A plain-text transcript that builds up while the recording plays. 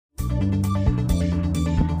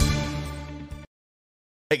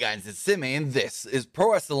Hey guys, it's Simmy, and this is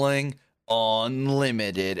Pro Wrestling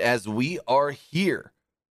Unlimited as we are here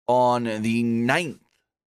on the ninth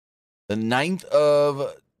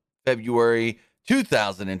of February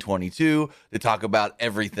 2022 to talk about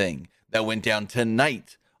everything that went down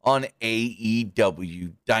tonight on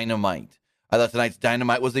AEW Dynamite. I thought tonight's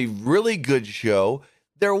Dynamite was a really good show.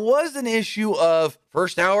 There was an issue of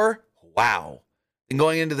first hour, wow. And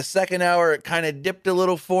going into the second hour, it kind of dipped a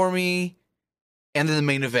little for me. And then the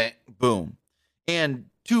main event, boom. And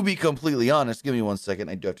to be completely honest, give me 1 second.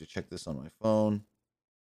 I do have to check this on my phone.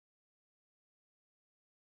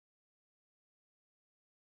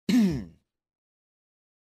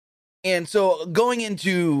 And so going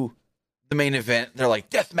into the main event, they're like,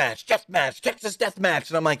 death match, Texas death match.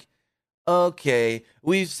 And I'm like, okay,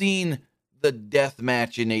 we've seen the death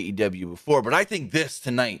match in AEW before, but I think this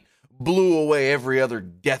tonight blew away every other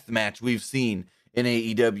death match we've seen in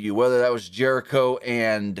AEW, whether that was Jericho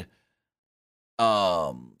and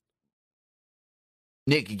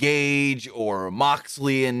Nick Gage or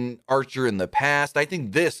Moxley and Archer in the past. I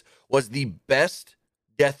think this was the best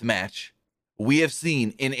death match we have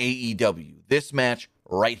seen in AEW. This match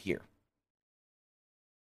right here.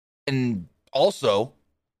 And also,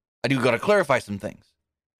 I do got to clarify some things.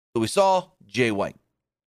 So we saw Jay White.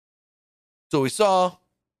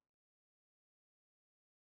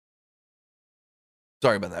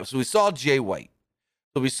 Sorry about that. So we saw Jay White.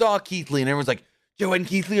 So we saw Keith Lee, and everyone's like, Jay White and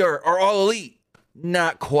Keith Lee are all elite.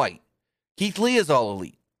 Not quite. Keith Lee is all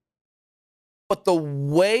elite. But the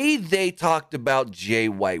way they talked about Jay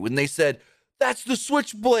White, when they said, that's the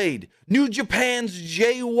Switchblade, New Japan's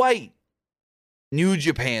Jay White. New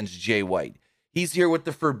Japan's Jay White. He's here with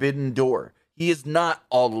the Forbidden Door. He is not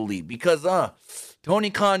all elite because Tony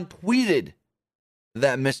Khan tweeted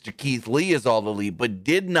that Mr. Keith Lee is all elite, but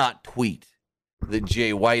did not tweet that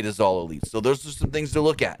Jay White is all elite. So those are some things to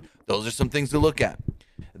look at.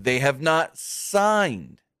 They have not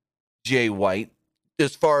signed Jay White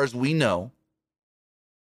as far as we know,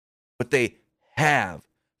 but they have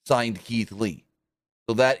signed Keith Lee.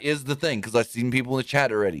 So that is the thing, because I've seen people in the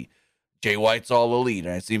chat already. Jay White's all elite.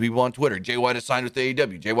 And I see people on Twitter. Jay White is signed with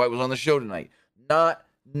AEW. Jay White was on the show tonight. Not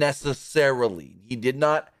necessarily. He did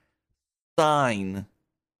not sign,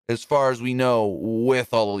 as far as we know,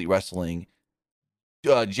 with All Elite Wrestling.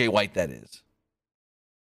 Jay White, that is.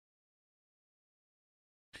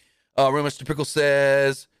 Mr. Pickle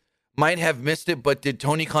says, might have missed it, but did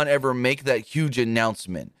Tony Khan ever make that huge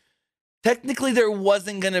announcement? Technically, there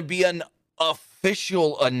wasn't going to be an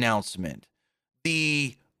official announcement.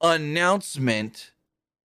 The announcement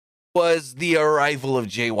was the arrival of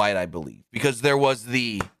Jay White, I believe, because there was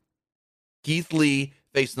the Keith Lee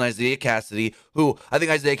facing Isaiah Cassidy, who I think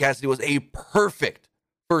Isaiah Cassidy was a perfect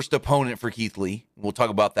first opponent for Keith Lee. We'll talk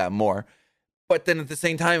about that more. But then at the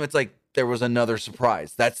same time, it's like there was another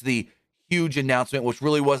surprise. That's the huge announcement, which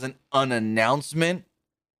really wasn't an announcement.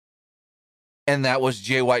 And that was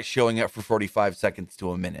Jay White showing up for 45 seconds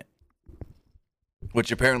to a minute,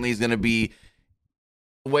 which apparently is going to be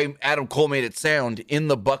the way Adam Cole made it sound in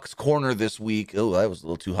the Bucks corner this week. Oh, that was a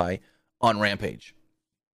little too high on Rampage.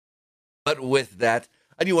 But with that,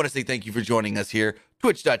 I do want to say thank you for joining us here.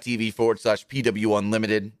 Twitch.tv/PW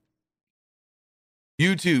Unlimited,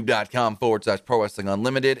 YouTube.com/Pro Wrestling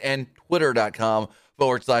Unlimited, and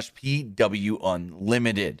Twitter.com/PW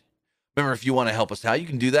Unlimited. Remember, if you want to help us out, you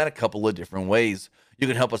can do that a couple of different ways. You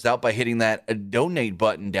can help us out by hitting that donate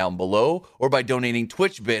button down below or by donating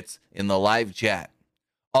Twitch bits in the live chat.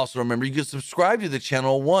 Also, remember, you can subscribe to the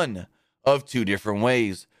channel one of two different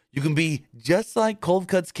ways. You can be just like Cold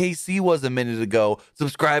Cuts KC was a minute ago,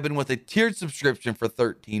 subscribing with a tiered subscription for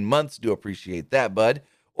 13 months. Do appreciate that, bud.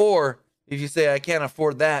 Or if you say, I can't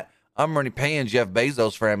afford that, I'm already paying Jeff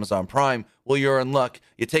Bezos for Amazon Prime. Well, you're in luck.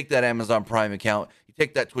 You take that Amazon Prime account, you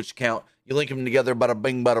take that Twitch account, you link them together, bada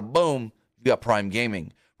bing, bada boom, you got Prime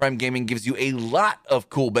Gaming. Prime Gaming gives you a lot of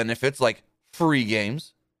cool benefits like free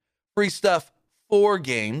games, free stuff for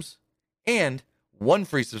games, and one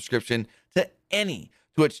free subscription to any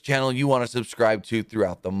Twitch channel you want to subscribe to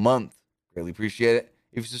throughout the month. Really appreciate it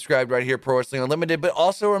if you subscribe right here, Pro Wrestling Unlimited. But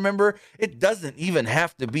also remember, it doesn't even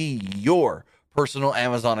have to be your personal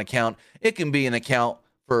Amazon account. It can be an account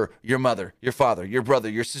for your mother, your father, your brother,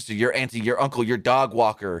 your sister, your auntie, your uncle, your dog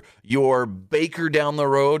walker, your baker down the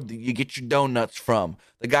road that you get your donuts from,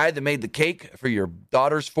 the guy that made the cake for your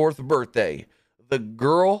daughter's 4th birthday, the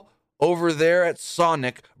girl over there at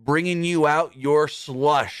Sonic bringing you out your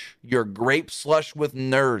slush, your grape slush with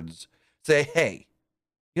nerds. Say, hey,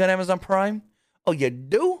 you got Amazon Prime? Oh, you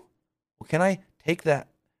do? Well, can I take that,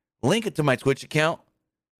 link it to my Twitch account,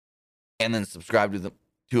 and then subscribe to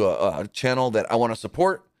to a channel that I want to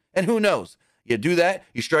support. And who knows? You do that,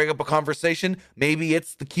 you strike up a conversation. Maybe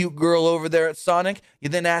it's the cute girl over there at Sonic. You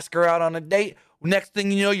then ask her out on a date. Next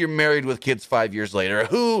thing you know, you're married with kids 5 years later.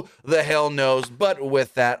 Who the hell knows? But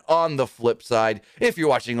with that, on the flip side, if you're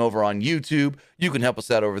watching over on YouTube, you can help us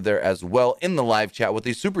out over there as well in the live chat with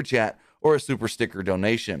a super chat or a super sticker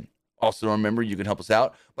donation. Also, remember, you can help us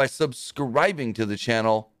out by subscribing to the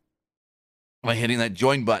channel by hitting that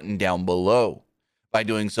join button down below. By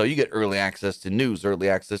doing so, you get early access to news, early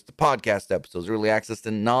access to podcast episodes, early access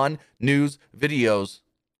to non-news videos,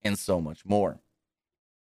 and so much more.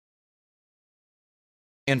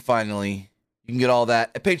 And finally, you can get all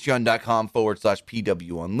that at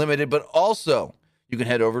patreon.com/PW Unlimited, but also you can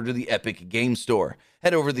head over to the Epic Game Store.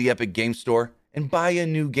 Head over to the Epic Game Store and buy a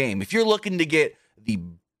new game. If you're looking to get the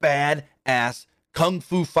badass Kung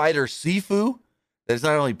Fu Fighter Sifu, that is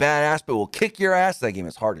not only badass, but will kick your ass, that game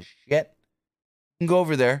is hard as shit, you can go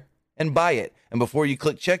over there and buy it. And before you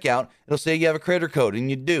click checkout, it'll say you have a creator code,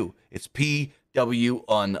 and you do. It's PW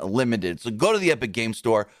Unlimited. So go to the Epic Game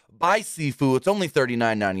Store, buy Sifu. It's only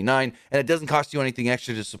 $39.99, and it doesn't cost you anything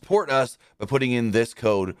extra to support us by putting in this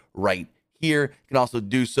code right here. You can also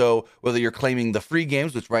do so whether you're claiming the free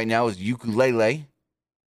games, which right now is Yooka-Laylee,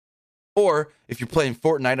 or if you're playing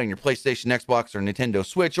Fortnite on your PlayStation, Xbox, or Nintendo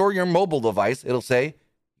Switch, or your mobile device, it'll say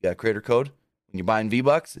you got a creator code. When you're buying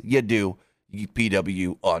V-Bucks, you do.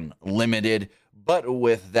 PW Unlimited. But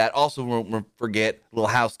with that, also don't forget a little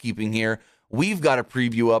housekeeping here. We've got a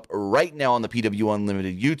preview up right now on the PW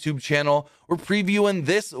Unlimited YouTube channel. We're previewing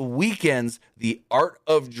this weekend's The Art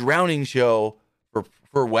of Drowning show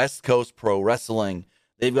for West Coast Pro Wrestling.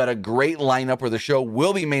 They've got a great lineup where the show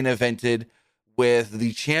will be main evented with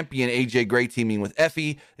the champion AJ Gray teaming with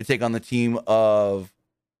Effie to take on the team of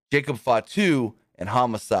Jacob Fatu and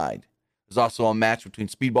Homicide. There's also a match between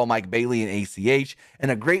Speedball Mike Bailey and ACH,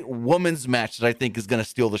 and a great women's match that I think is going to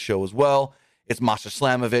steal the show as well. It's Masha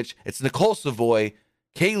Slamovich, it's Nicole Savoy,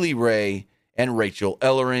 Kaylee Ray, and Rachel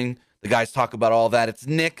Ellering. The guys talk about all that. It's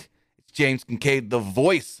Nick, it's James Kincaid, the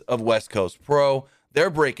voice of West Coast Pro. They're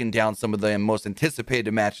breaking down some of the most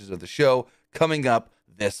anticipated matches of the show coming up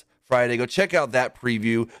this Friday. Go check out that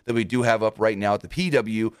preview that we do have up right now at the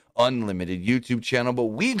PW Unlimited YouTube channel. But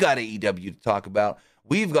we've got AEW to talk about.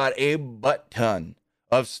 We've got a butt ton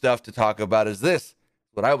of stuff to talk about. Is this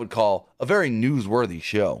what I would call a very newsworthy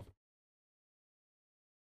show?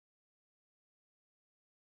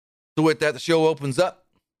 So with that, the show opens up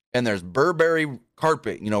and there's Burberry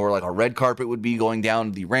carpet, where like a red carpet would be going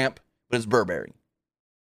down the ramp, but it's Burberry.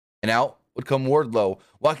 And out would come Wardlow,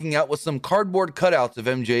 walking out with some cardboard cutouts of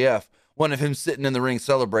MJF, one of him sitting in the ring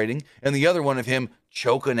celebrating, and the other one of him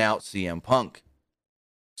choking out CM Punk.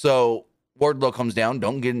 So Wardlow comes down,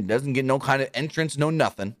 doesn't get no kind of entrance, no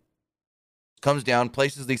nothing. Comes down,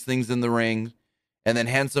 places these things in the ring, and then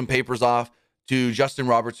hands some papers off to Justin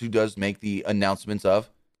Roberts, who does make the announcements of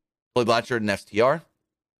Billy Blanchard and FTR.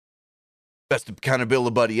 Best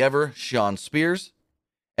accountability ever, Sean Spears.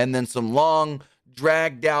 And then some long,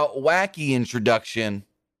 dragged out, wacky introduction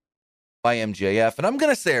by MJF. And I'm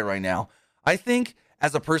going to say it right now. I think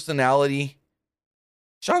as a personality,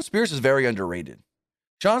 Sean Spears is very underrated.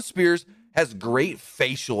 Sean Spears has great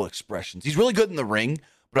facial expressions. He's really good in the ring,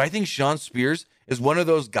 but I think Sean Spears is one of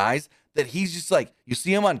those guys that he's just like, you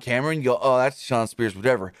see him on camera and you go, oh, that's Sean Spears,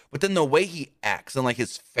 whatever. But then the way he acts and like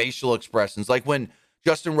his facial expressions, like when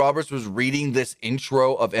Justin Roberts was reading this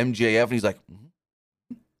intro of MJF and he's like,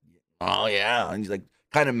 oh yeah. And he's like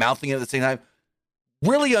kind of mouthing it at the same time.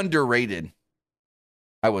 Really underrated,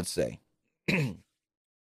 I would say.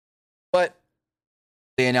 But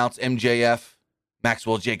they announced MJF,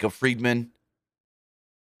 Maxwell Jacob Friedman.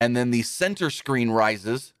 And then the center screen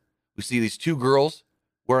rises. We see these two girls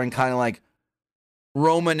wearing kind of like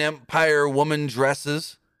Roman Empire woman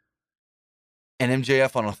dresses. And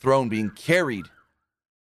MJF on a throne being carried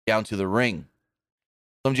down to the ring.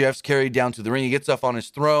 MJF's carried down to the ring. He gets up on his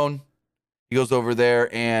throne. He goes over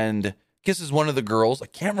there and kisses one of the girls. I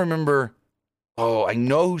can't remember. Oh, I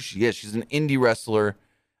know who she is. She's an indie wrestler.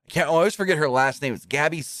 I always forget her last name. It's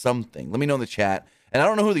Gabby something. Let me know in the chat. And I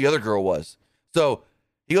don't know who the other girl was. So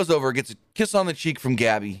he goes over, gets a kiss on the cheek from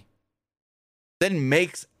Gabby, then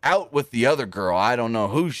makes out with the other girl. I don't know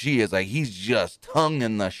who she is. Like, he's just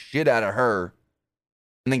tonguing the shit out of her,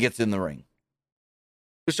 and then gets in the ring.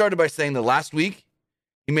 We started by saying that last week,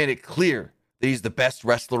 he made it clear that he's the best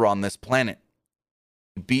wrestler on this planet.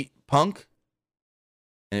 He beat Punk,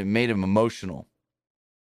 and it made him emotional.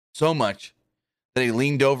 So much that he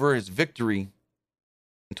leaned over his victory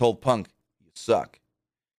and told Punk, you suck.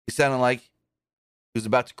 He sounded like he was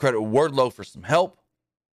about to credit Wardlow for some help,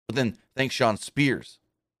 but then thank Sean Spears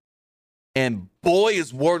And boy,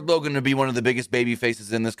 is Wardlow going to be one of the biggest baby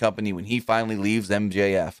faces in this company when he finally leaves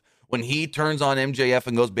MJF. When he turns on MJF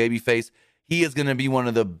and goes babyface, he is going to be one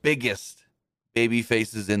of the biggest baby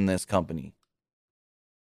faces in this company.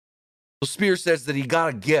 So Spears says that he got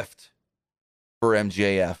a gift for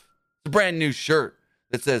MJF. It's a brand new shirt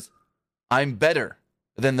that says, "I'm better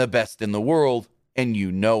than the best in the world, and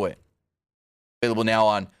you know it." Available now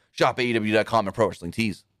on shopaew.com and Pro Wrestling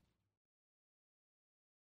Tees.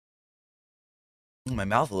 My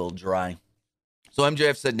mouth a little dry. So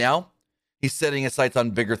MJF said now he's setting his sights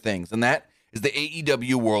on bigger things, and that is the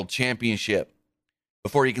AEW World Championship.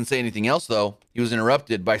 Before he can say anything else, though, he was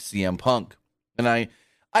interrupted by CM Punk. And I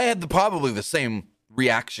had probably the same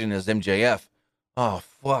reaction as MJF. Oh,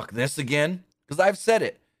 fuck, this again? Because I've said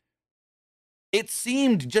it. It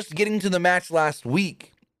seemed just getting to the match last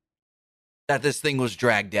week that this thing was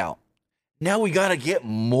dragged out. Now we got to get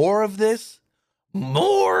more of this?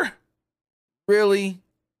 More? Really?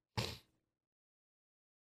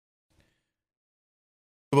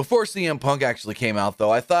 Before CM Punk actually came out,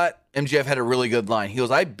 though, I thought MJF had a really good line. He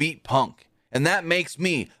goes, "I beat Punk, and that makes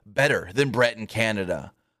me better than Brett in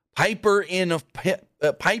Canada. Piper in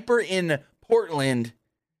Portland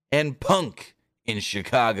and Punk in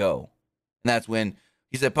Chicago." And that's when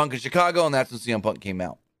he said Punk in Chicago, and that's when CM Punk came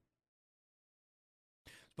out.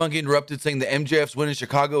 Punk interrupted, saying that MJF's win in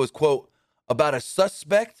Chicago is, quote, "about as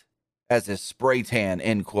suspect as his spray tan,"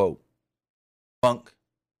 end quote. Punk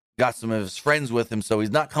got some of his friends with him, so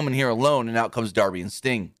he's not coming here alone, and out comes Darby and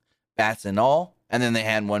Sting. Bats and all, and then they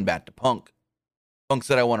hand one bat to Punk. Punk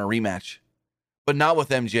said, "I want a rematch." But not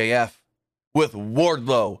with MJF, with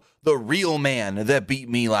Wardlow, the real man that beat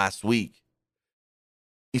me last week.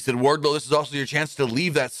 He said, "Wardlow, this is also your chance to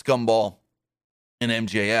leave that scumball in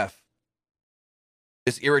MJF."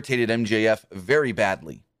 This irritated MJF very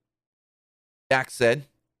badly. Jack said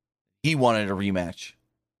he wanted a rematch.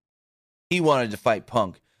 He wanted to fight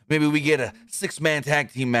Punk. Maybe we get a 6-man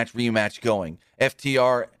tag team match rematch going.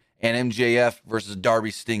 FTR and MJF versus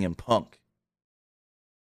Darby, Sting, and Punk.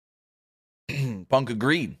 Punk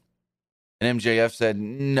agreed. And MJF said,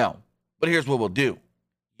 "No. But here's what we'll do.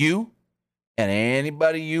 You and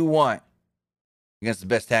anybody you want against the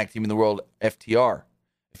best tag team in the world, FTR.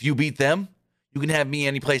 If you beat them, you can have me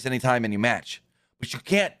any place, anytime, any match. But you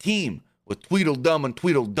can't team with Tweedledum and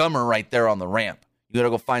Tweedledummer right there on the ramp. You got to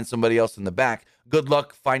go find somebody else in the back. Good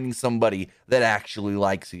luck finding somebody that actually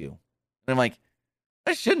likes you." And I'm like,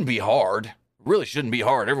 that shouldn't be hard. It really shouldn't be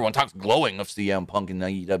hard. Everyone talks glowing of CM Punk in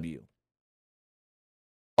AEW.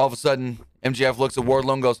 All of a sudden, MJF looks at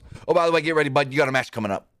Wardlow and goes, "Oh, by the way, get ready, bud. You got a match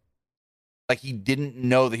coming up." Like he didn't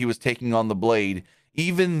know that he was taking on the Blade,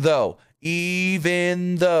 even though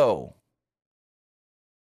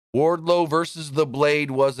Wardlow versus the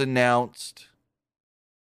Blade was announced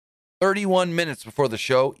 31 minutes before the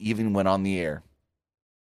show even went on the air.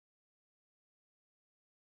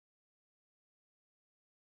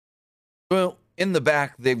 Well, in the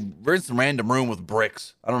back, they're in some random room with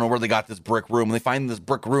bricks. I don't know where they got this brick room. They find this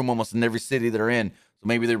brick room almost in every city they're in. So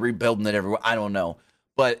maybe they're rebuilding it everywhere. I don't know.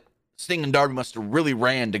 But Sting and Darby must have really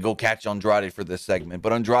ran to go catch Andrade for this segment.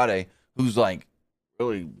 But Andrade, who's like,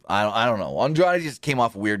 really, I don't know. Andrade just came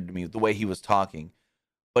off weird to me with the way he was talking.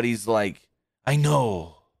 But he's like, "I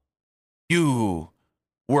know you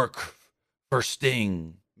work for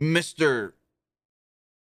Sting, Mr.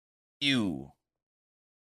 You."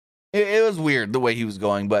 It was weird the way he was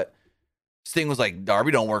going, but Sting was like,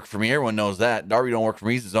 "Darby don't work for me. Everyone knows that. Darby don't work for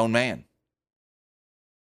me. He's his own man."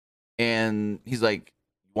 And he's like,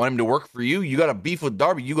 "You want him to work for you? You got a beef with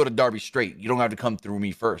Darby. You go to Darby straight. You don't have to come through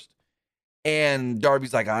me first." And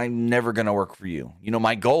Darby's like, "I'm never going to work for you. You know,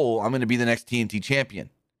 my goal, I'm going to be the next TNT champion."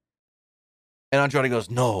 And Andrade goes,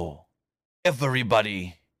 "No,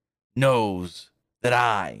 everybody knows that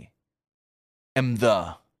I am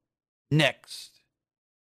the next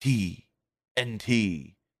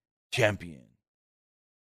TNT champion."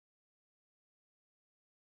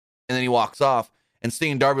 And then he walks off, and Sting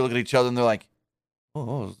and Darby look at each other, and they're like, "Oh,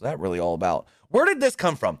 what was that really all about? Where did this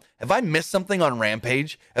come from? Have I missed something on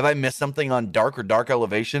Rampage? Have I missed something on Dark or Dark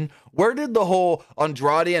Elevation? Where did the whole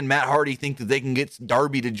Andrade and Matt Hardy think that they can get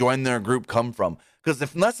Darby to join their group come from? Because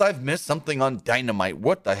unless I've missed something on Dynamite,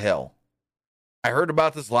 what the hell?" I heard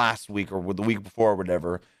about this last week or the week before or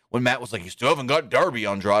whatever, when Matt was like, "You still haven't got Darby,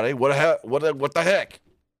 Andrade. What the heck?"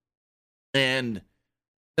 And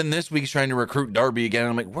then this week he's trying to recruit Darby again. And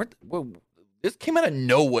I'm like, what? This came out of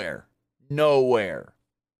nowhere. Nowhere.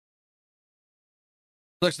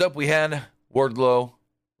 Next up, we had Wardlow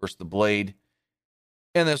versus the Blade.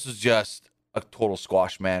 And this was just a total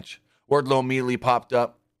squash match. Wardlow immediately popped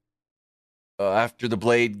up. after the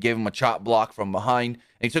Blade gave him a chop block from behind, and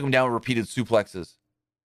he took him down with repeated suplexes.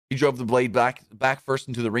 He drove the Blade back first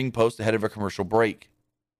into the ring post ahead of a commercial break.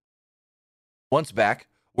 Once back,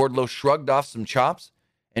 Wardlow shrugged off some chops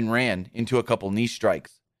and ran into a couple knee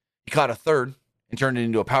strikes. He caught a third and turned it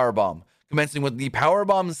into a powerbomb, commencing with the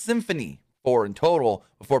Powerbomb Symphony, 4 in total,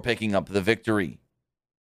 before picking up the victory.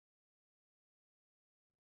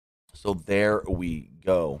 So there we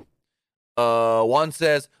go. Juan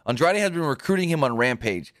says, Andrade has been recruiting him on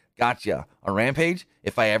Rampage. Gotcha. On Rampage,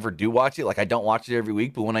 if I ever do watch it, like I don't watch it every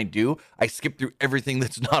week, but when I do, I skip through everything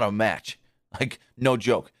that's not a match. Like, no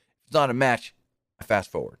joke. If it's not a match, I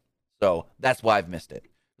fast forward. So that's why I've missed it.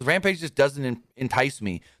 The Rampage just doesn't entice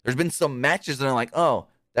me. There's been some matches that I'm like, oh,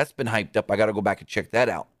 that's been hyped up. I got to go back and check that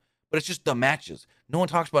out. But it's just the matches. No one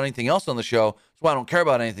talks about anything else on the show, so I don't care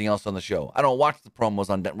about anything else on the show. I don't watch the promos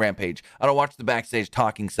on Rampage. I don't watch the backstage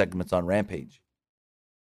talking segments on Rampage.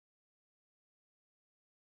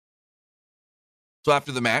 So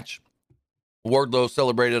after the match, Wardlow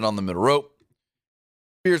celebrated on the middle rope.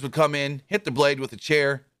 Spears would come in, hit the Blade with a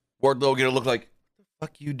chair. Wardlow would get a look like, what the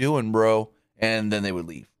fuck you doing, bro? And then they would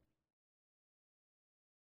leave.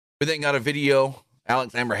 We then got a video.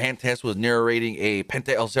 Alex Abrahantes was narrating a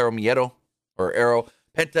Penta El Zero Miedo, or Arrow,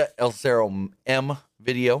 Penta El Zero M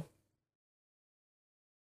video.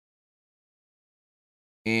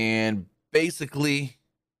 And basically,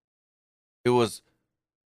 it was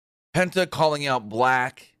Penta calling out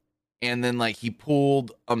Black, and then like he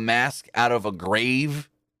pulled a mask out of a grave.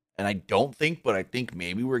 And I don't think, but I think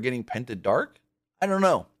maybe we're getting Penta Dark. I don't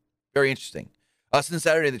know. Very interesting. Since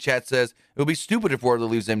Saturday, the chat says, it would be stupid if Wardlow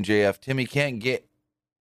leaves MJF. Timmy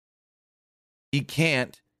he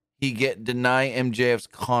can't deny MJF's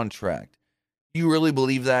contract. You really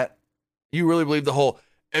believe that? You really believe the whole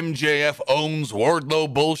MJF owns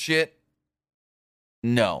Wardlow bullshit?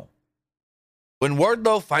 No. When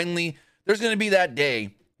Wardlow finally, there's going to be that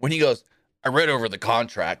day when he goes, I read over the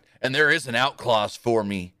contract and there is an out clause for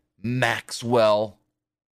me, Maxwell.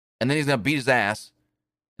 And then he's going to beat his ass.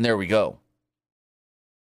 And there we go.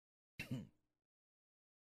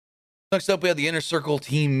 Next up, we had the Inner Circle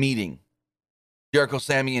team meeting. Jericho,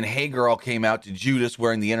 Sammy, and Hager all came out to Judas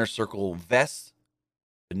wearing the Inner Circle vests,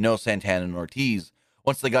 but no Santana and Ortiz.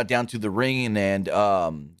 Once they got down to the ring and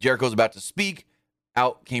Jericho's about to speak,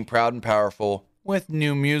 out came Proud and Powerful with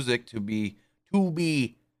new music to be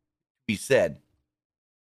said.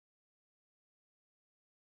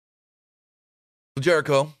 So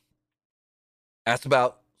Jericho asked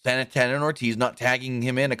about Santana and Ortiz not tagging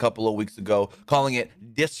him in a couple of weeks ago, calling it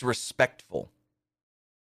disrespectful.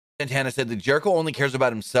 Santana said that Jericho only cares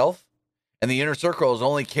about himself, and the Inner Circle has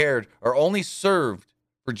only served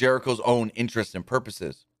for Jericho's own interests and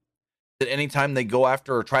purposes. That anytime they go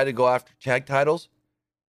after or try to go after tag titles,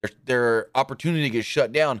 their opportunity gets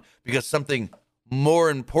shut down because something more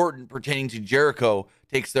important pertaining to Jericho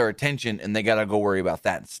takes their attention, and they got to go worry about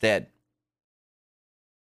that instead.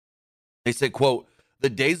 They said, quote, the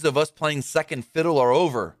days of us playing second fiddle are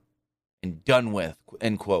over and done with,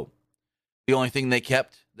 end quote. The only thing that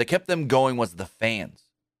kept them going was the fans.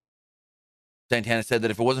 Santana said that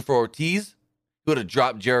if it wasn't for Ortiz, he would have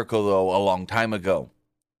dropped Jericho, though, a long time ago.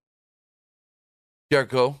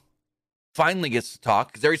 Jericho finally gets to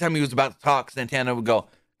talk, because every time he was about to talk, Santana would go,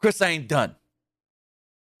 Chris, I ain't done.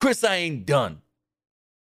 Chris, I ain't done.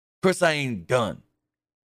 Chris, I ain't done.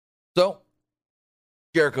 So,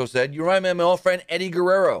 Jericho said, you remind me of my old friend Eddie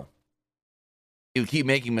Guerrero. He would keep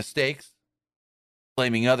making mistakes,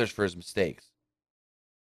 blaming others for his mistakes.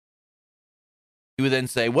 He would then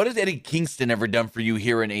say, what has Eddie Kingston ever done for you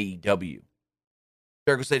here in AEW?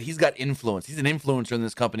 Jericho said he's got influence. He's an influencer in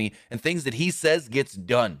this company, and things that he says gets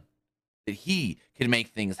done. That he can make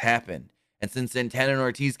things happen. And since Santana and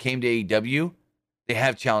Ortiz came to AEW, they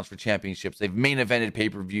have challenged for championships. They've main evented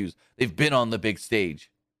pay-per-views. They've been on the big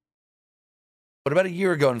stage. But about a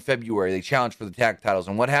year ago in February, they challenged for the tag titles.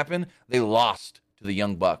 And what happened? They lost to the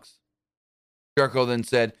Young Bucks. Jericho then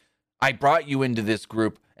said, I brought you into this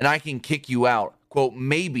group, and I can kick you out. Quote,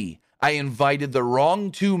 maybe I invited the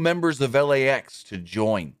wrong 2 members of LAX to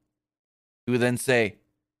join. He would then say,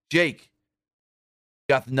 Jake,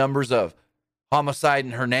 got the numbers of Homicide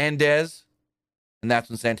and Hernandez. And that's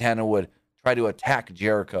when Santana would try to attack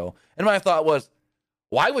Jericho. And my thought was,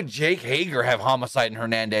 why would Jake Hager have Homicide and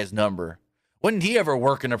Hernandez number? Wouldn't he ever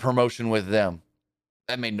work in a promotion with them?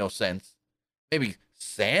 That made no sense. Maybe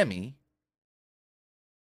Sammy.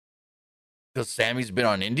 Because Sammy's been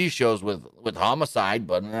on indie shows with Homicide,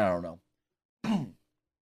 but I don't know.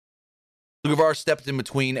 Guevara stepped in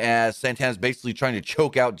between as Santana's basically trying to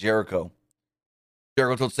choke out Jericho.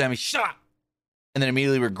 Jericho told Sammy, shut up! and then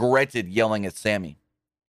immediately regretted yelling at Sammy.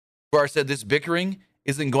 Guevara said this bickering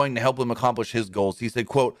isn't going to help him accomplish his goals. He said,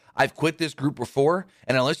 quote, "I've quit this group before,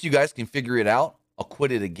 and unless you guys can figure it out, I'll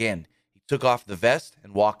quit it again." He took off the vest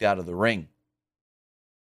and walked out of the ring.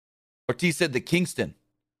 Ortiz said that Kingston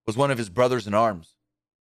was one of his brothers in arms.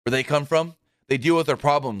 Where they come from, they deal with their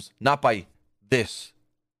problems not by this,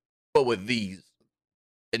 but with these.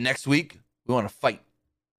 And next week, we want to fight.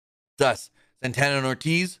 Thus, Santana and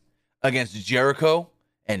Ortiz against Jericho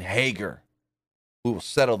and Hager. We will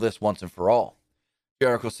settle this once and for all.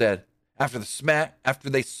 Jericho said, after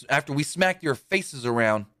we smack your faces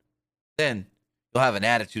around, then you'll have an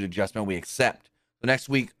attitude adjustment we accept. So next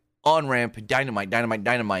week on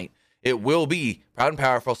Dynamite, it will be Proud and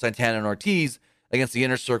Powerful Santana and Ortiz against the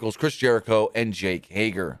Inner Circle's Chris Jericho and Jake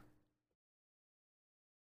Hager.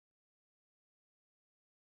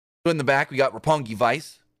 So in the back, we got Roppongi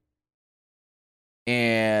Vice.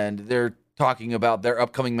 And they're talking about their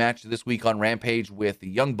upcoming match this week on Rampage with the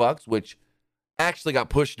Young Bucks, which actually got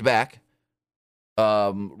pushed back.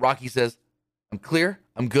 Rocky says, "I'm clear.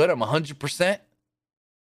 I'm good. I'm 100%.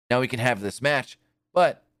 Now we can have this match."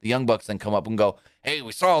 But the Young Bucks then come up and go, "Hey,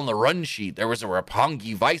 we saw on the run sheet there was a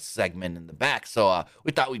Roppongi Vice segment in the back, so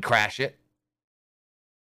we thought we'd crash it."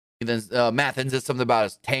 And then Matt then says something about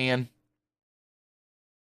his tan.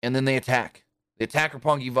 And then they attack. They attack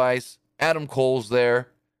Roppongi Vice. Adam Cole's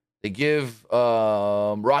there. They give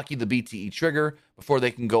Rocky the BTE trigger before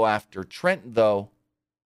they can go after Trent, though.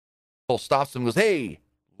 Cole stops him and goes, "Hey,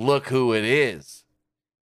 look who it is."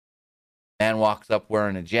 Man walks up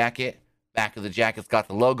wearing a jacket. Back of the jacket's got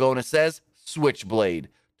the logo and it says Switchblade.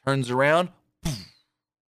 Turns around. Poof,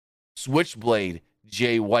 Switchblade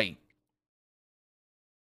Jay White.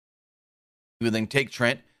 He would then take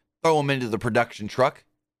Trent, throw him into the production truck.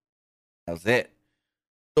 That was it.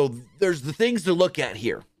 So there's the things to look at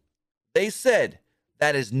here. They said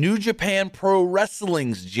that is New Japan Pro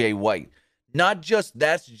Wrestling's Jay White, not just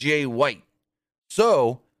that's Jay White.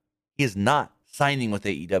 So he is not signing with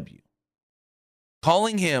AEW.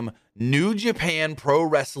 Calling him New Japan Pro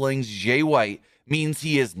Wrestling's Jay White means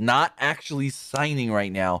he is not actually signing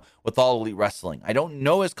right now with All Elite Wrestling. I don't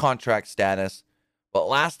know his contract status, but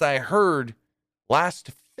last I heard,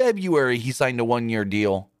 last February, he signed a 1-year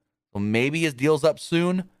deal. So maybe his deal's up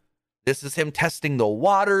soon. This is him testing the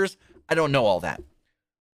waters. I don't know all that.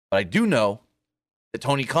 But I do know that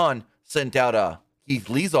Tony Khan sent out a Keith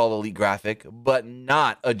Lee's All Elite graphic, but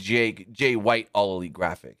not a Jay White All Elite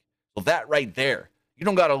graphic. So that right there, you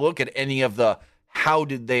don't got to look at any of the how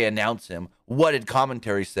did they announce him, what did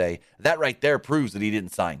commentary say. That right there proves that he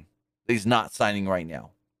didn't sign. That he's not signing right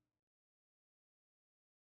now.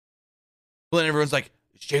 Well, then everyone's like,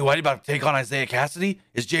 is Jay White about to take on Isaiah Cassidy?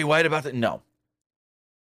 Is Jay White about to? No.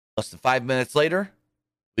 Less than 5 minutes later,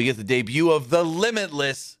 we get the debut of the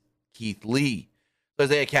limitless Keith Lee. So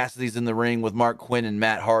Isaiah Cassidy's in the ring with Mark Quinn and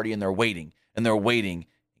Matt Hardy, and they're waiting.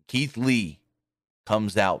 Keith Lee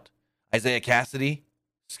comes out. Isaiah Cassidy,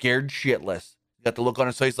 scared shitless. He got the look on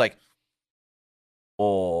his face like,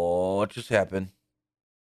 oh, what just happened?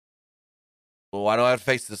 Well, why do I have to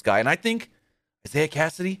face this guy? And I think Isaiah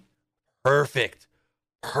Cassidy, perfect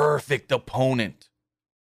opponent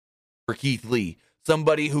for Keith Lee.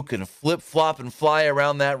 Somebody who can flip-flop and fly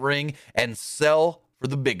around that ring and sell for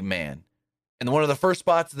the big man. And one of the first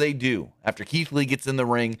spots they do after Keith Lee gets in the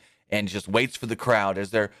ring and just waits for the crowd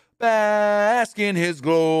as they're bask in his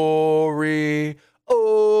glory.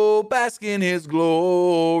 Oh, bask in his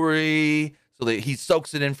glory. So that he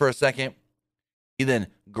soaks it in for a second. He then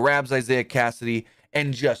grabs Isaiah Cassidy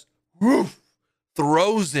and just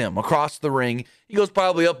throws him across the ring. He goes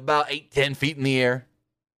probably up about 8-10 feet in the air.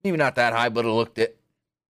 Maybe not that high, but it looked it.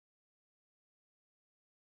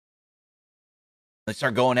 They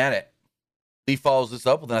start going at it. Lee follows this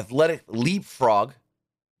up with an athletic leapfrog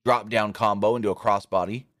drop down combo into a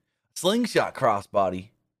crossbody, slingshot crossbody,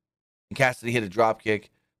 and Cassidy hit a drop kick,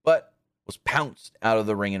 but was pounced out of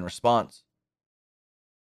the ring in response.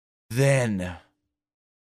 Then,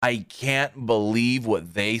 I can't believe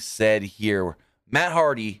what they said here. Matt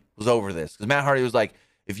Hardy was over this because Matt Hardy was like,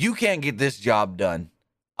 if you can't get this job done,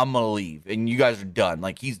 I'm going to leave. And you guys are done.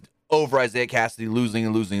 Like, he's over Isaiah Cassidy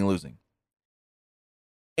losing.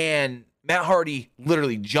 And Matt Hardy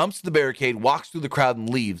literally jumps the barricade, walks through the crowd, and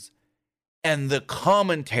leaves. And the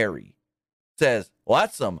commentary says, well,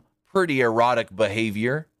 that's some pretty erotic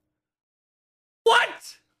behavior.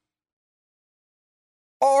 What?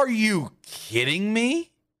 Are you kidding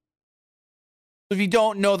me? If you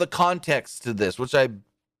don't know the context to this, which I'm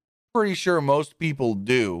pretty sure most people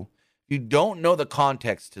do, you don't know the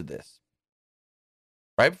context to this.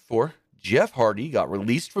 Right before, Jeff Hardy got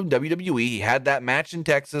released from WWE. He had that match in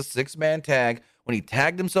Texas, 6-man tag. When he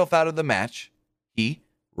tagged himself out of the match, he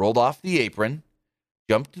rolled off the apron,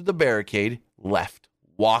 jumped to the barricade, left,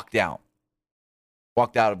 walked out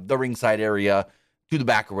of the ringside area to the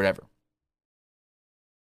back or whatever.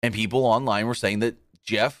 And people online were saying that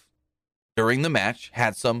Jeff, during the match,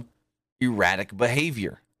 had some erratic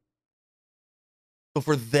behavior. So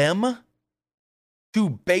for them to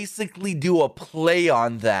basically do a play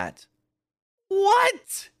on that,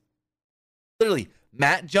 what? Literally,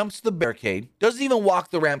 Matt jumps to the barricade, doesn't even walk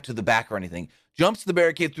the ramp to the back or anything, jumps to the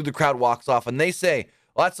barricade through the crowd, walks off, and they say,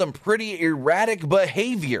 well, that's some pretty erratic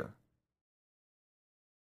behavior.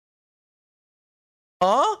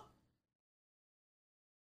 Huh?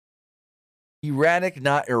 Erratic,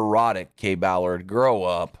 not erotic, Kay Ballard. Grow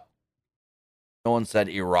up. No one said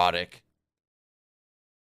erotic.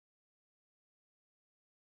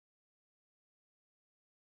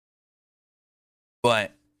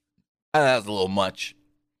 But that was a little much.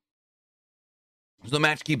 So the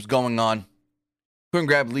match keeps going on. Couldn't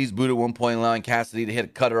grab Lee's boot at one point, allowing Cassidy to hit a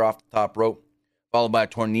cutter off the top rope, followed by a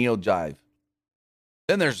tornado jive.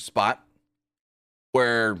 Then there's a spot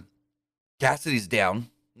where Cassidy's down.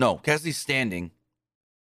 No, Cassidy's standing.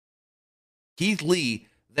 Keith Lee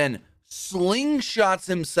then slingshots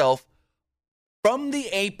himself from the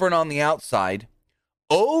apron on the outside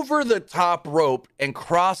over the top rope and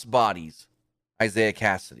crossbodies Isaiah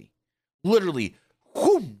Cassidy. Literally,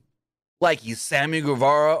 whoom, like he's Sammy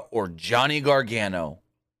Guevara or Johnny Gargano.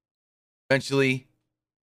 Eventually,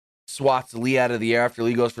 swats Lee out of the air after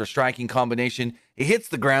Lee goes for a striking combination. He hits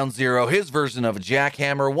the ground zero, his version of a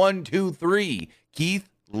jackhammer. 1, 2, 3. Keith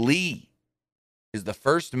Lee is the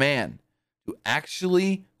first man to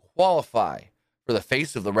actually qualify for the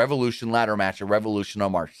Face of the Revolution ladder match at Revolution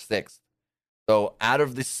on March 6th. So out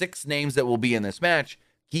of the 6 names that will be in this match,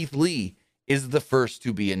 Keith Lee is the first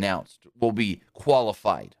to be announced, will be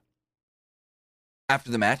qualified.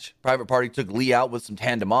 After the match, Private Party took Lee out with some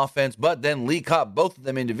tandem offense, but then Lee caught both of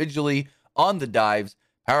them individually on the dives,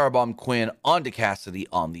 powerbomb Quinn onto Cassidy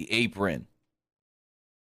on the apron.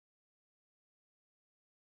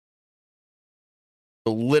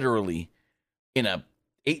 So literally, in a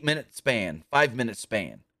 8-minute span, 5-minute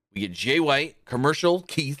span, we get Jay White, commercial,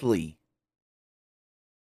 Keith Lee.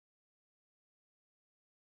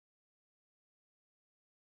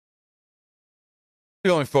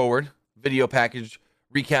 Going forward, video package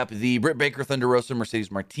recap the Britt Baker, Thunder Rosa, Mercedes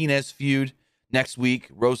Martinez feud. Next week,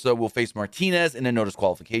 Rosa will face Martinez in a no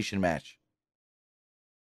disqualification match.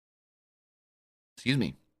 Excuse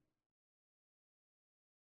me.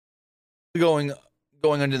 Going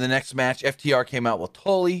into the next match, FTR came out with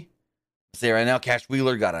Tully. Say right now, Cash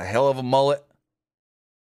Wheeler got a hell of a mullet.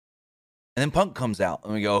 And then Punk comes out,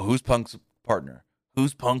 and we go, who's Punk's partner?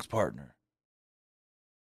 Who's Punk's partner?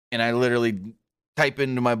 And I literally type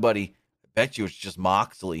into my buddy, I bet you it's just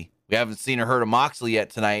Moxley. We haven't seen or heard of Moxley yet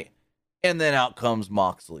tonight. And then out comes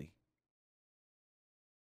Moxley.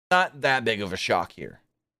 Not that big of a shock here.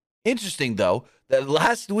 Interesting, though, that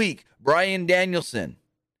last week, Bryan Danielson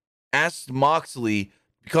asked Moxley to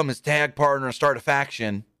become his tag partner and start a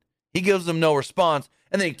faction. He gives them no response,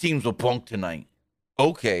 and then he teams with Punk tonight.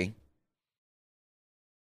 Okay.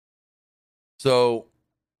 So,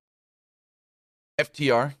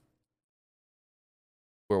 FTR.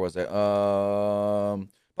 Where was it?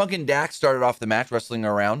 Punk and Dax started off the match wrestling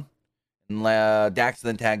around. And Dax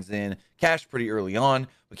then tags in Cash pretty early on,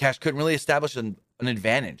 but Cash couldn't really establish an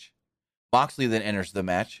advantage. Moxley then enters the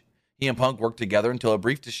match. He and Punk worked together until a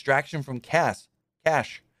brief distraction from Cash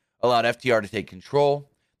allowed FTR to take control.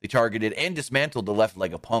 They targeted and dismantled the left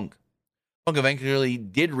leg of Punk. Punk eventually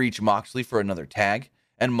did reach Moxley for another tag,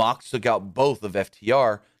 and Mox took out both of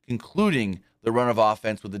FTR, concluding the run of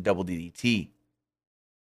offense with a double DDT.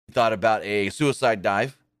 He thought about a suicide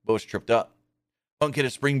dive, but was tripped up. Punk hit a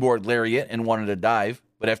springboard lariat and wanted to dive,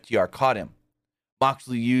 but FTR caught him.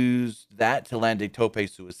 Moxley used that to land a tope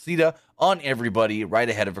suicida on everybody right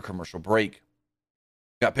ahead of a commercial break.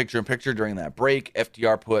 Got picture-in-picture during that break.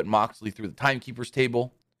 FTR put Moxley through the timekeeper's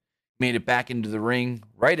table, made it back into the ring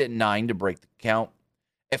right at 9 to break the count.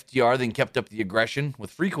 FTR then kept up the aggression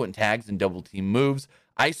with frequent tags and double-team moves,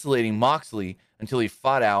 isolating Moxley until he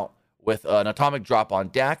fought out with an atomic drop on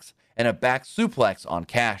Dax and a back suplex on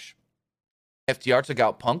Cash. FTR took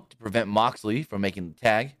out Punk to prevent Moxley from making the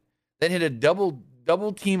tag, then hit a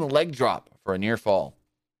double team leg drop for a near fall.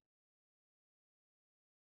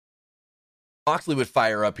 Moxley would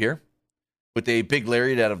fire up here with a big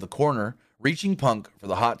lariat out of the corner, reaching Punk for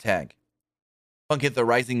the hot tag. Punk hit the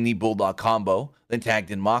rising knee bulldog combo, then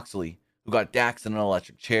tagged in Moxley, who got Dax in an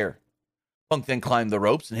electric chair. Punk then climbed the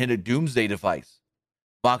ropes and hit a doomsday device.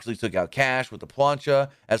 Moxley took out Cash with the plancha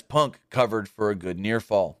as Punk covered for a good near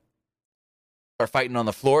fall. Start fighting on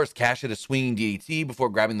the floor as Cash hit a swinging DDT before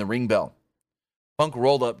grabbing the ring bell. Punk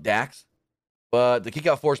rolled up Dax, but the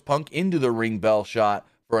kickout forced Punk into the ring bell shot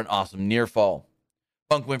for an awesome near fall.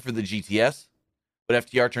 Punk went for the GTS, but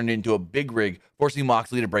FTR turned it into a big rig, forcing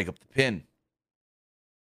Moxley to break up the pin.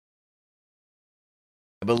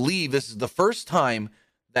 I believe this is the first time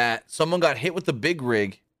that someone got hit with the big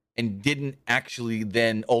rig and didn't actually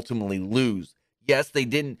then ultimately lose. Yes,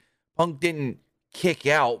 Punk didn't kick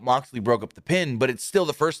out, Moxley broke up the pin, but it's still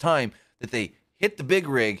the first time that they hit the big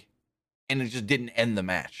rig and it just didn't end the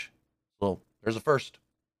match. So there's a first.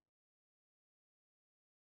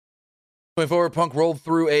 Going forward, Punk rolled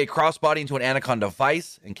through a crossbody into an Anaconda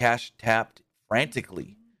Vice and Cash tapped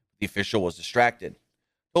frantically. The official was distracted.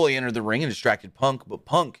 Foley entered the ring and distracted Punk, but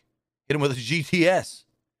Punk hit him with a GTS.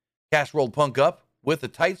 Cash rolled Punk up with the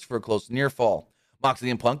tights for a close near fall. Moxley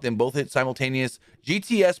and Punk then both hit simultaneous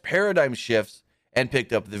GTS paradigm shifts and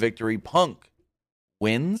picked up the victory. Punk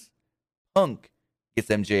wins. Punk gets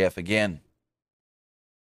MJF again.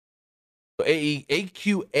 So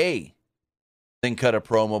AQA then cut a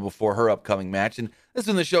promo before her upcoming match. And this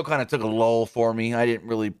when the show kind of took a lull for me. I didn't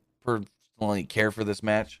really personally care for this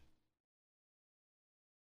match.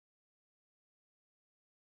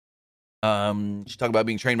 She talked about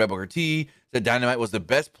being trained by Booker T. Said Dynamite was the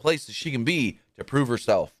best place that she can be to prove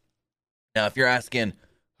herself. Now, if you're asking,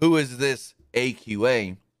 who is this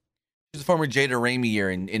AQA? She's a former Jada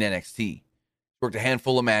Raimier in NXT. She worked a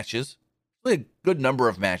handful of matches, really a good number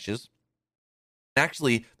of matches.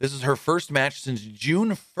 Actually, this is her first match since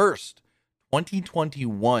June 1st,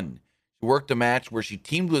 2021. She worked a match where she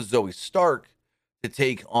teamed with Zoe Stark to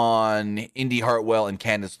take on Indy Hartwell and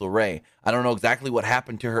Candice LeRae. I don't know exactly what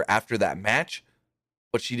happened to her after that match,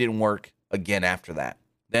 but she didn't work again after that.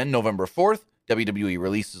 Then November 4th, WWE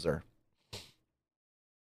releases her.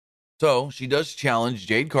 So she does challenge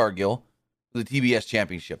Jade Cargill for the TBS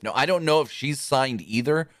Championship. Now, I don't know if she's signed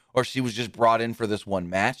either or she was just brought in for this one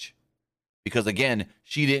match because, again,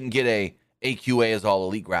 she didn't get a AQA as All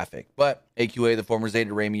Elite graphic. But AQA, the former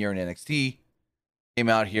Zeta Raimier in NXT, came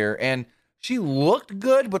out here and she looked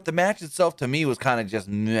good, but the match itself to me was kind of just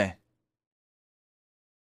meh.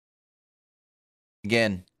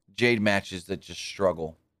 Again, Jade matches that just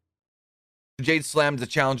struggle. Jade slammed the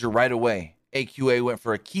challenger right away. AQA went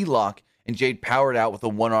for a key lock, and Jade powered out with a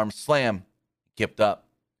one-arm slam. Kept up.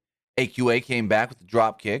 AQA came back with a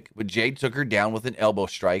drop kick, but Jade took her down with an elbow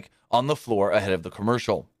strike on the floor ahead of the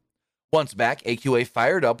commercial. Once back, AQA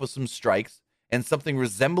fired up with some strikes and something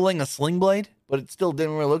resembling a sling blade, but it still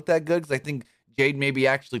didn't really look that good because I think Jade maybe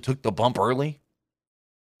actually took the bump early.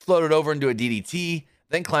 Floated over into a DDT,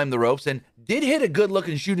 then climbed the ropes and did hit a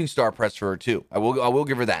good-looking shooting star press for her too. I will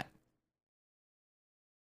give her that.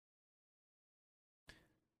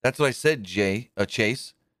 That's what I said,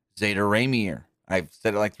 Chase. Zeta Raimier. I've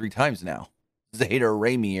said it like 3 times now. Zeta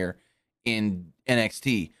Raimier in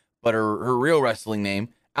NXT, but her real wrestling name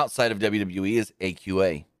outside of WWE is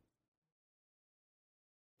AQA.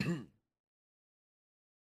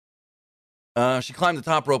 She climbed the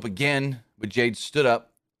top rope again, but Jade stood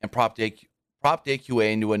up and propped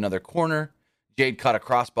AQA into another corner. Jade caught a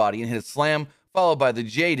crossbody and hit a slam, followed by the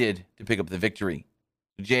Jaded to pick up the victory.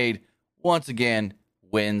 Jade, once again,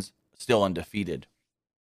 wins, still undefeated.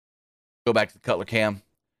 Go back to the Cutler Cam.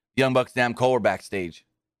 The Young Bucks and Adam Cole are backstage.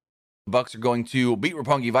 The Bucks are going to beat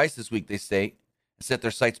Roppongi Vice this week, they state, and set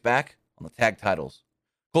their sights back on the tag titles.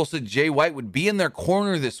 Cole said Jay White would be in their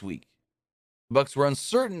corner this week. The Bucks were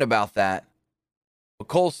uncertain about that, but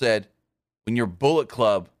Cole said, when you're Bullet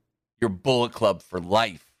Club for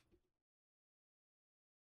life.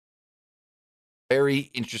 Very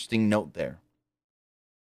interesting note there.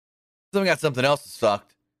 Then we got something else that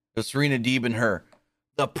sucked. It was Serena Deeb and her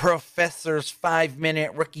The Professor's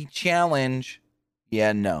 5-minute rookie challenge.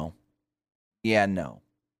 Yeah, no.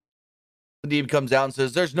 Deeb comes out and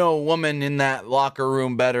says, there's no woman in that locker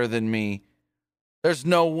room better than me. There's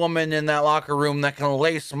no woman in that locker room that can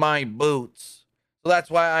lace my boots. So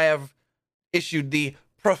that's why I have issued the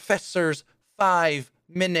Professor's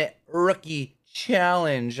 5-minute rookie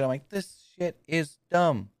challenge. I'm like, this shit is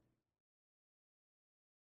dumb.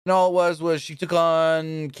 And all it was she took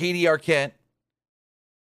on Katie Arquette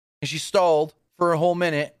and she stalled for a whole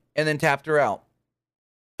minute and then tapped her out.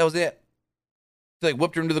 That was it. She like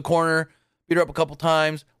whipped her into the corner, beat her up a couple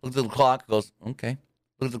times, looked at the clock, goes, okay.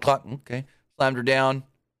 Looked at the clock, okay. Slammed her down,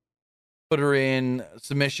 put her in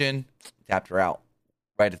submission, tapped her out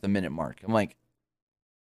right at the minute mark. I'm like,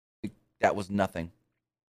 that was nothing.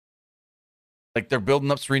 Like they're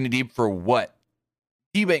building up Serena Deeb for what?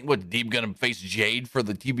 Deeb ain't what? Deeb gonna face Jade for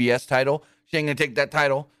the TBS title? She ain't gonna take that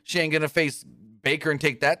title. She ain't gonna face Baker and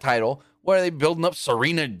take that title. What are they building up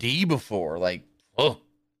Serena Deeb for? Like, oh,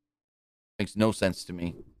 makes no sense to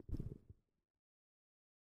me.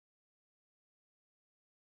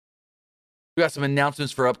 We got some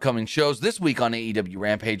announcements for upcoming shows this week on AEW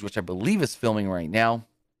Rampage, which I believe is filming right now,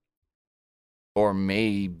 or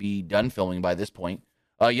may be done filming by this point.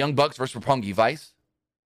 Young Bucks versus Roppongi Vice.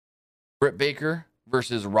 Britt Baker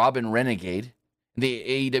versus Robin Renegade.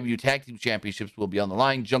 The AEW Tag Team Championships will be on the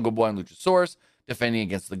line. Jungle Boy and Luchasaurus defending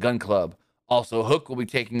against the Gun Club. Also, Hook will be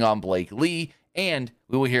taking on Blake Lee, and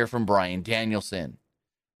we will hear from Bryan Danielson.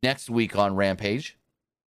 Next week on Rampage,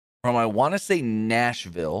 from I want to say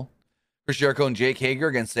Nashville, Chris Jericho and Jake Hager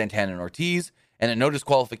against Santana and Ortiz, and a no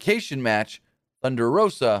disqualification match, Thunder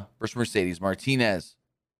Rosa versus Mercedes Martinez.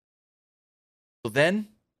 So then,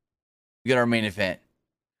 we get our main event.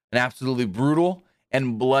 An absolutely brutal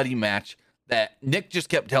and bloody match that Nick just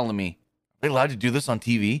kept telling me, are they allowed to do this on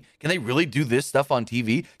TV? Can they really do this stuff on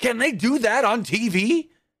TV? Can they do that on TV?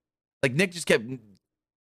 Like, Nick just kept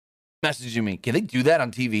messaging me, can they do that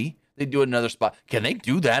on TV? They do another spot. Can they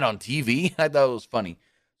do that on TV? I thought it was funny.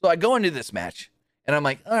 So I go into this match, and I'm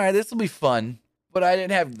like, all right, this will be fun, but I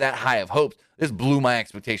didn't have that high of hopes. This blew my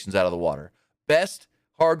expectations out of the water. Best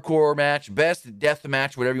hardcore match, best death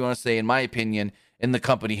match, whatever you want to say, in my opinion, in the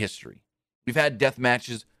company history. We've had death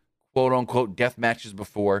matches, quote unquote death matches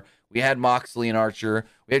before. We had Moxley and Archer.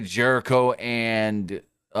 We had Jericho and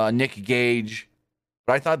Nick Gage.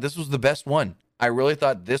 But I thought this was the best one. I really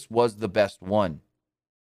thought this was the best one.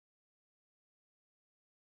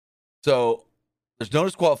 So there's no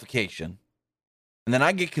disqualification. And then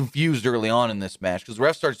I get confused early on in this match because the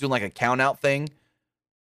ref starts doing like a count out thing.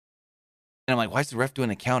 And I'm like, why is the ref doing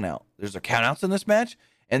a count out? There's a count outs in this match?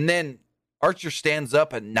 And then Archer stands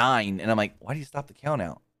up at 9, and I'm like, why do you stop the count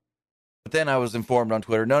out? But then I was informed on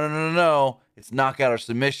Twitter, no. It's knockout or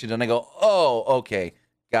submission. And I go, oh, okay,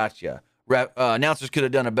 gotcha. Announcers could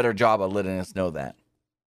have done a better job of letting us know that.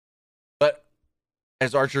 But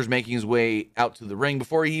as Archer's making his way out to the ring,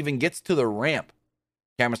 before he even gets to the ramp,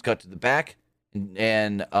 camera's cut to the back,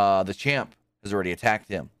 and the champ has already attacked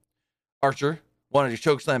him. Archer wanted to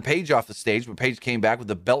chokeslam Paige off the stage, but Paige came back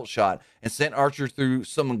with a belt shot and sent Archer through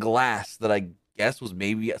some glass that I guess was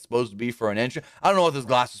maybe supposed to be for an entrance. I don't know what this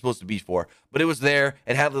glass was supposed to be for, but it was there.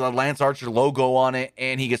 It had the Lance Archer logo on it,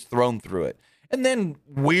 and he gets thrown through it. And then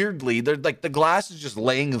weirdly, they're like the glass is just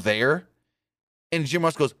laying there. And Jim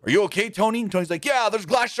Ross goes, "Are you okay, Tony?" And Tony's like, "Yeah, there's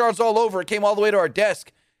glass shards all over. It came all the way to our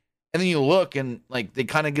desk." And then you look, and like they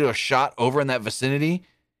kind of get a shot over in that vicinity.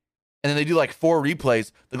 And then they do like 4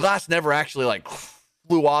 replays. The glass never actually like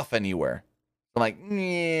flew off anywhere. I'm like,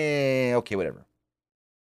 yeah, okay, whatever.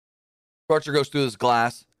 Archer goes through this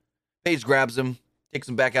glass. Paige grabs him, takes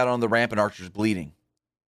him back out on the ramp, and Archer's bleeding.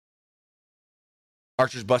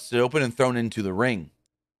 Archer's busted open and thrown into the ring.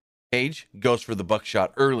 Paige goes for the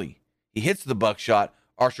buckshot early. He hits the buckshot.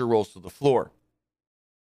 Archer rolls to the floor.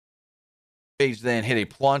 Paige then hit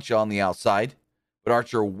a plancha on the outside, but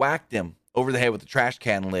Archer whacked him over the head with the trash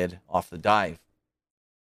can lid off the dive.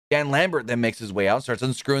 Dan Lambert then makes his way out and starts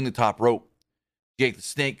unscrewing the top rope. Jake the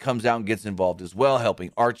Snake comes out and gets involved as well,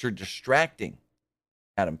 helping Archer, distracting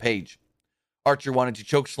Adam Page. Archer wanted to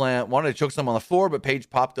choke slam on the floor, but Page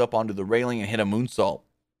popped up onto the railing and hit a moonsault.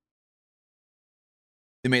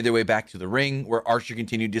 They made their way back to the ring, where Archer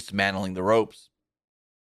continued dismantling the ropes.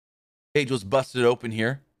 Page was busted open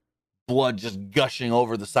here, blood just gushing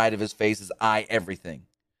over the side of his face, his eye, everything.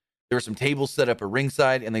 There were some tables set up at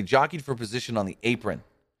ringside, and they jockeyed for position on the apron.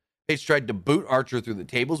 Page tried to boot Archer through the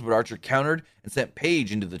tables, but Archer countered and sent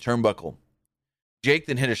Page into the turnbuckle. Jake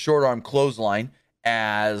then hit a short arm clothesline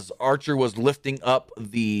as Archer was lifting up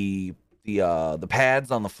the pads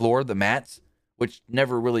on the floor, the mats, which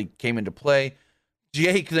never really came into play.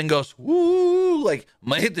 Jake then goes, woo, like, I'm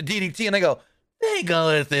going to hit the DDT, and I go, they ain't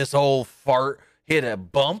going to let this old fart hit a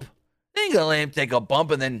bump. They ain't going to let him take a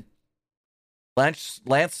bump, and then Lance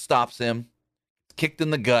stops him, kicked in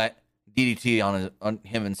the gut, DDT on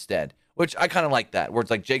him instead, which I kind of like that, where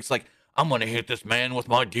it's like Jake's like, I'm going to hit this man with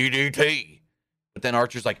my DDT. But then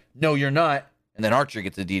Archer's like, no, you're not. And then Archer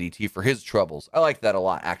gets a DDT for his troubles. I like that a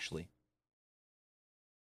lot, actually.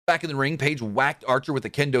 Back in the ring, Page whacked Archer with a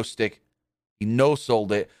kendo stick. He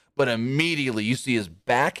no-sold it, but immediately you see his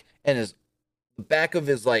back and the back of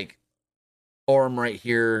his like arm right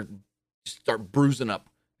here start bruising up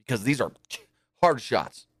because these are hard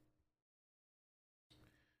shots.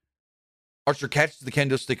 Archer catches the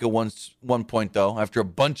kendo stick at one point, though, after a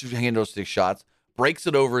bunch of kendo stick shots, breaks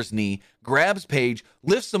it over his knee, grabs Page,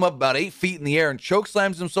 lifts him up about 8 feet in the air, and choke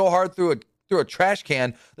slams him so hard through a trash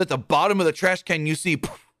can that the bottom of the trash can you see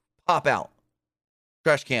pop out.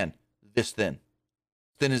 Trash can this thin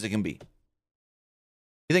as it can be.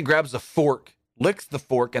 He then grabs the fork, licks the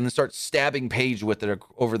fork, and then starts stabbing Page with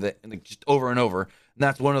it just over and over. And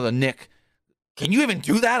that's one of the Nick. Can you even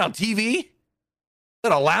do that on TV? Is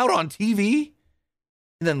that allowed on TV?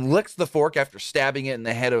 And then licks the fork after stabbing it in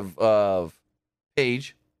the head of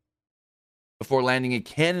Page before landing a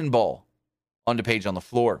cannonball onto Page on the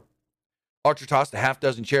floor. Archer tossed a half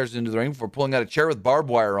dozen chairs into the ring before pulling out a chair with barbed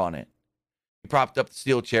wire on it. He propped up the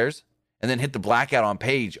steel chairs and then hit the blackout on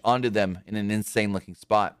Page onto them in an insane-looking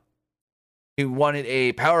spot. He wanted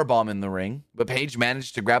a powerbomb in the ring, but Page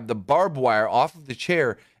managed to grab the barbed wire off of the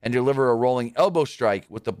chair and deliver a rolling elbow strike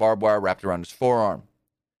with the barbed wire wrapped around his forearm.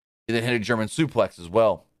 He then hit a German suplex as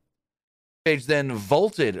well. Page then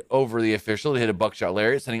vaulted over the official to hit a buckshot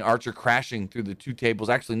lariat, sending Archer crashing through the 2 tables.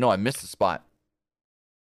 Actually, no, I missed the spot.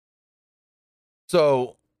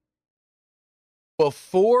 So,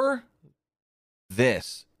 before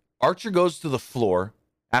this, Archer goes to the floor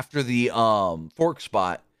after the fork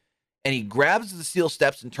spot, and he grabs the steel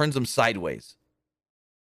steps and turns them sideways.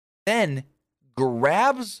 Then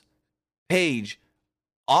grabs Page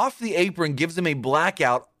off the apron, gives him a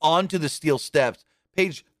blackout onto the steel steps.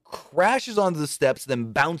 Page crashes onto the steps,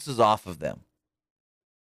 then bounces off of them.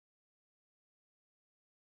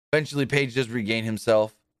 Eventually, Page does regain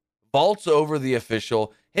himself, vaults over the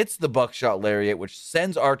official, hits the buckshot lariat, which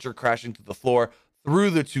sends Archer crashing to the floor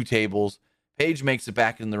through the 2 tables. Page makes it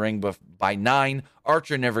back in the ring, but by 9,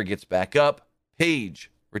 Archer never gets back up. Page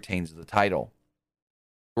retains the title.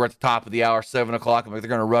 We're at the top of the hour, 7 o'clock. I'm like, they're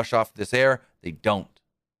going to rush off this air. They don't.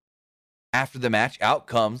 After the match, out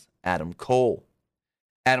comes Adam Cole.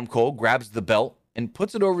 Adam Cole grabs the belt and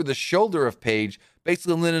puts it over the shoulder of Page,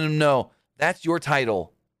 basically letting him know, that's your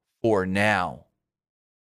title for now.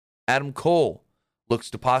 Adam Cole looks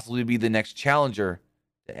to possibly be the next challenger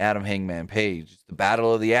to Adam Hangman Page. It's the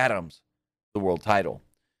Battle of the Atoms, the world title.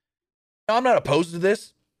 Now, I'm not opposed to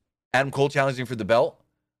this. Adam Cole challenging for the belt.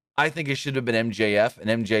 I think it should have been MJF,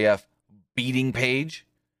 and MJF beating Page.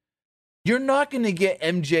 You're not going to get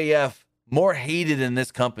MJF more hated in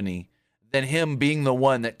this company than him being the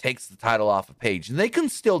one that takes the title off of Page. And they can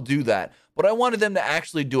still do that, but I wanted them to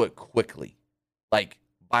actually do it quickly, like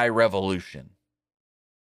by Revolution.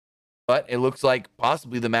 But it looks like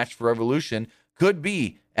possibly the match for Revolution could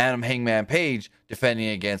be Adam Hangman Page defending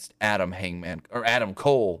against Adam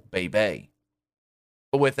Cole, baby.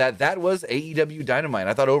 But with that, that was AEW Dynamite.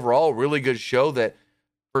 I thought overall, really good show that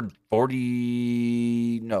for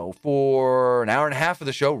an hour and a half of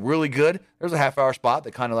the show, really good. There's a half-hour spot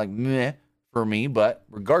that kind of like meh for me, but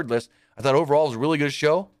regardless, I thought overall it was a really good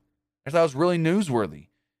show. I thought it was really newsworthy.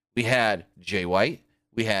 We had Jay White.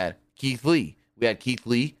 We had Keith Lee. We had Keith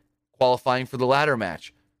Lee qualifying for the ladder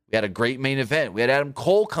match. We had a great main event. We had Adam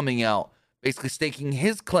Cole coming out, basically staking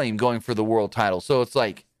his claim going for the world title. So it's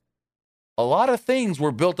like a lot of things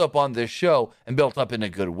were built up on this show and built up in a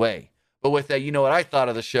good way. But with that, you know what I thought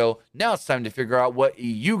of the show. Now it's time to figure out what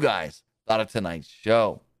you guys thought of tonight's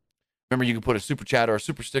show. Remember, you can put a super chat or a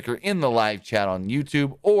super sticker in the live chat on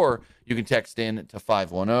YouTube, or you can text in to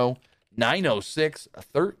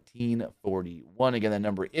 510-906-1341. Again, that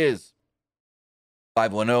number is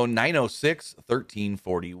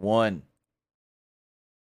 510-906-1341.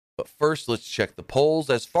 But first, let's check the polls.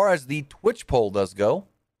 As far as the Twitch poll does go,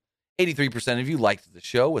 83% of you liked the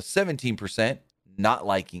show, with 17% not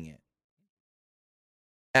liking it.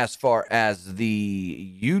 As far as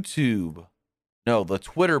the the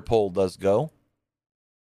Twitter poll does go,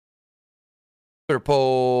 Twitter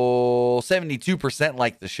poll, 72%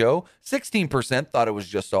 liked the show, 16% thought it was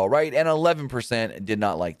just all right, and 11% did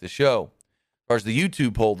not like the show. As far as the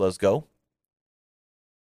YouTube poll does go,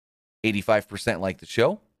 85% liked the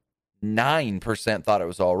show, 9% thought it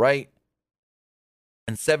was all right,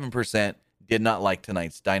 and 7% did not like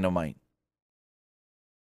tonight's Dynamite.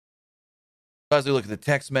 As we look at the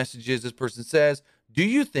text messages, this person says, do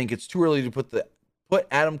you think it's too early to put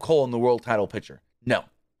Adam Cole in the world title picture? No,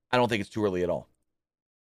 I don't think it's too early at all.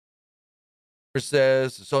 Chris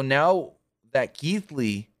says, so now that Keith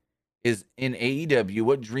Lee is in AEW,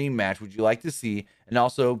 what dream match would you like to see? And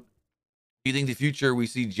also, do you think the future we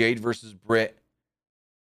see Jade versus Britt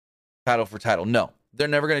title for title? No, they're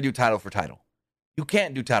never going to do title for title. You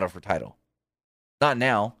can't do title for title. Not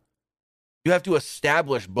now. You have to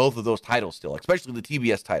establish both of those titles still, especially the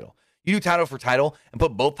TBS title. You do title for title and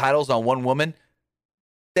put both titles on one woman,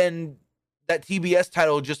 then that TBS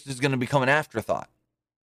title just is going to become an afterthought.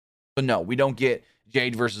 So no, we don't get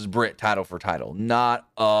Jade versus Britt title for title. Not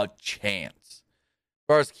a chance. As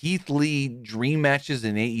far as Keith Lee dream matches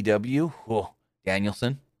in AEW,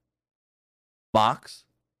 Danielson, Mox,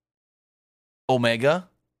 Omega.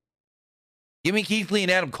 Give me Keith Lee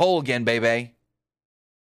and Adam Cole again, baby.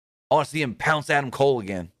 I want to see him pounce Adam Cole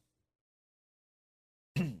again.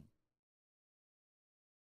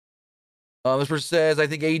 This person says, I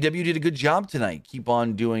think AEW did a good job tonight. Keep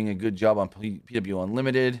on doing a good job on PW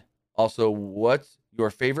Unlimited. Also, what's your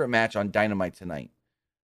favorite match on Dynamite tonight?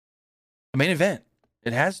 The main event.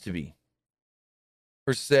 It has to be.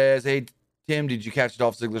 Person says, hey, Tim, did you catch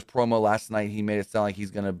Dolph Ziggler's promo last night? He made it sound like he's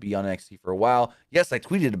going to be on NXT for a while. Yes, I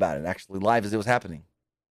tweeted about it, actually, live as it was happening.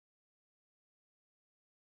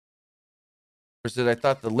 Person said, I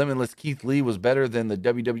thought the Limitless Keith Lee was better than the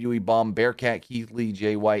WWE Bomb Bearcat Keith Lee.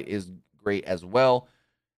 Jay White is great as well.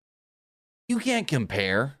 You can't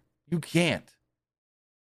compare. You can't.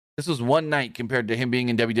 This was one night compared to him being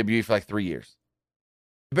in WWE for like 3 years.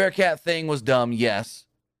 The Bearcat thing was dumb, yes.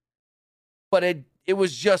 But it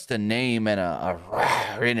was just a name and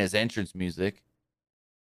a in his entrance music.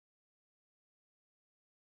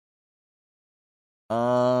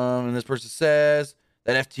 And this person says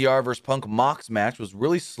that FTR versus Punk Mox match was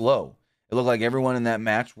really slow. It looked like everyone in that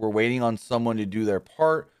match were waiting on someone to do their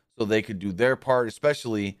part so they could do their part,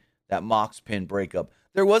 especially that Mox pin breakup.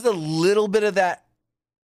 There was a little bit of that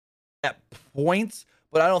at points,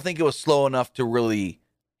 but I don't think it was slow enough to really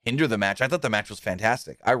hinder the match. I thought the match was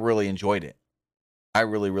fantastic. I really enjoyed it. I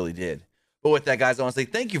really, really did. But with that, guys, I want to say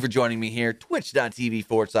thank you for joining me here.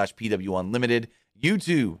 Twitch.tv/PW Unlimited,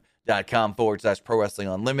 YouTube.com/Pro Wrestling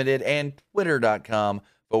Unlimited, and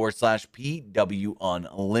Twitter.com/PW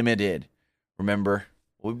Unlimited. Remember,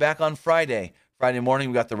 we'll be back on Friday. Friday morning,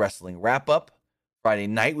 we got the wrestling wrap up. Friday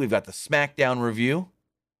night, we've got the SmackDown review.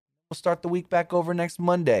 We'll start the week back over next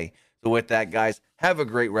Monday. So with that, guys, have a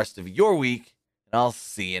great rest of your week, and I'll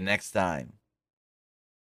see you next time.